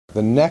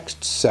The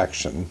next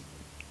section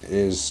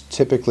is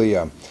typically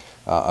a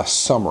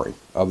summary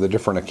of the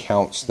different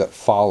accounts that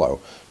follow.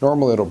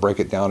 Normally it'll break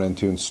it down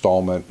into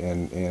installment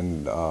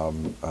and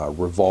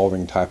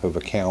revolving type of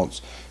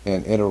accounts,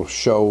 and it'll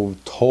show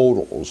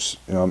totals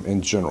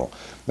in general.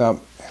 Now,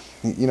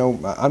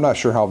 I'm not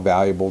sure how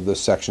valuable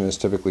this section is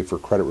typically for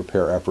credit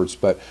repair efforts,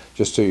 but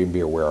just so you can be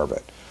aware of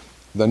it.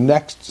 The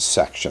next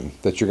section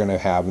that you're going to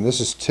have, and this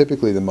is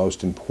typically the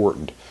most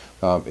important,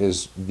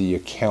 is the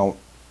account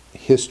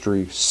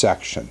history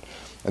section.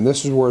 And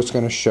this is where it's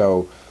going to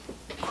show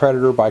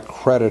creditor by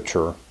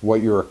creditor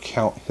what your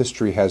account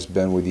history has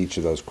been with each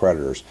of those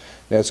creditors.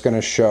 And it's going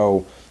to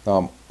show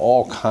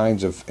all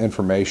kinds of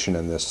information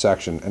in this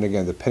section. And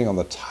again, depending on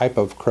the type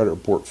of credit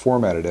report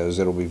format it is,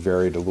 it'll be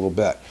varied a little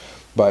bit.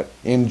 But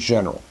in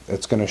general,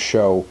 it's going to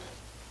show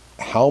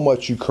how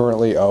much you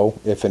currently owe,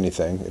 if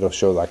anything. It'll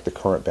show like the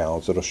current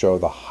balance. It'll show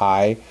the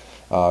high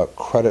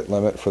credit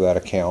limit for that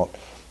account.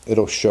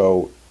 It'll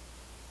show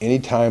any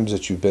times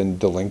that you've been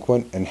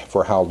delinquent and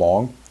for how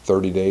long,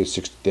 30 days,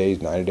 60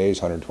 days, 90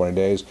 days, 120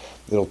 days.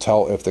 It'll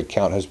tell if the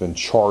account has been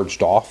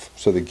charged off,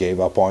 so they gave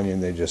up on you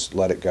and they just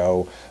let it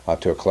go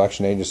to a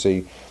collection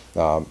agency.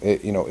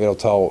 It'll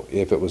tell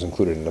if it was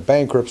included in a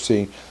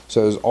bankruptcy.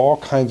 So there's all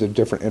kinds of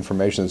different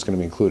information that's going to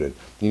be included.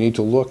 You need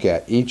to look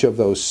at each of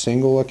those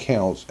single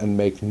accounts and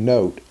make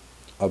note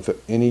of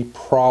any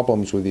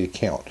problems with the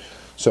account.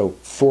 So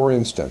for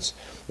instance,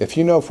 if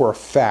you know for a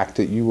fact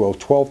that you owe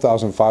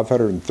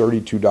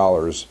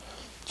 $12,532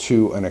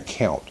 to an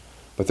account,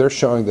 but they're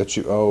showing that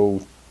you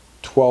owe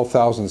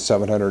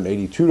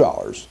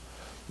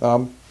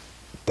 $12,782,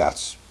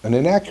 that's an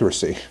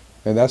inaccuracy.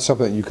 And that's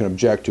something that you can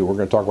object to. We're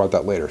going to talk about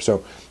that later.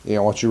 So, I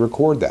want you to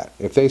record that.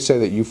 If they say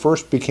that you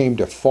first became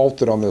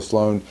defaulted on this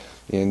loan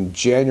in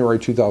January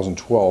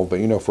 2012, but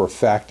you know for a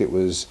fact it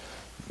was,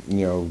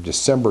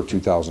 December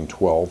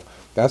 2012,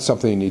 that's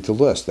something you need to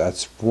list.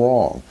 That's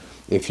wrong.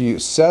 If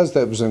it says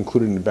that it was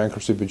included in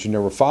bankruptcy, but you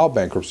never filed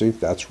bankruptcy,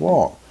 that's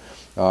wrong.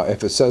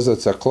 If it says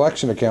it's a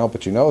collection account,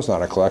 but you know it's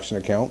not a collection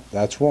account,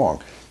 that's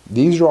wrong.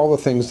 These are all the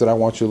things that I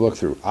want you to look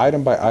through,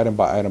 item by item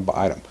by item by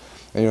item.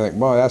 And you're like,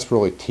 well, that's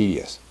really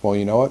tedious. Well,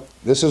 you know what?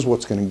 This is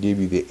what's going to give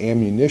you the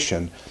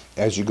ammunition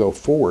as you go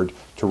forward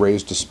to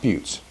raise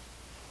disputes.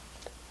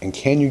 And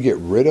can you get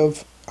rid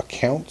of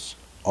accounts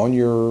on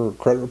your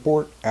credit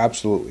report?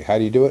 Absolutely. How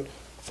do you do it?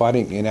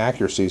 Finding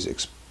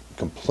inaccuracies,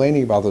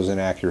 complaining about those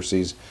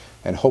inaccuracies,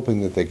 and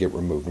hoping that they get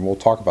removed. And we'll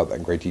talk about that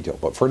in great detail.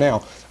 But for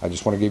now, I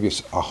just want to give you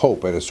a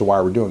hope as to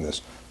why we're doing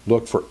this.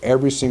 Look for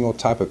every single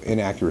type of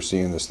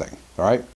inaccuracy in this thing. All right?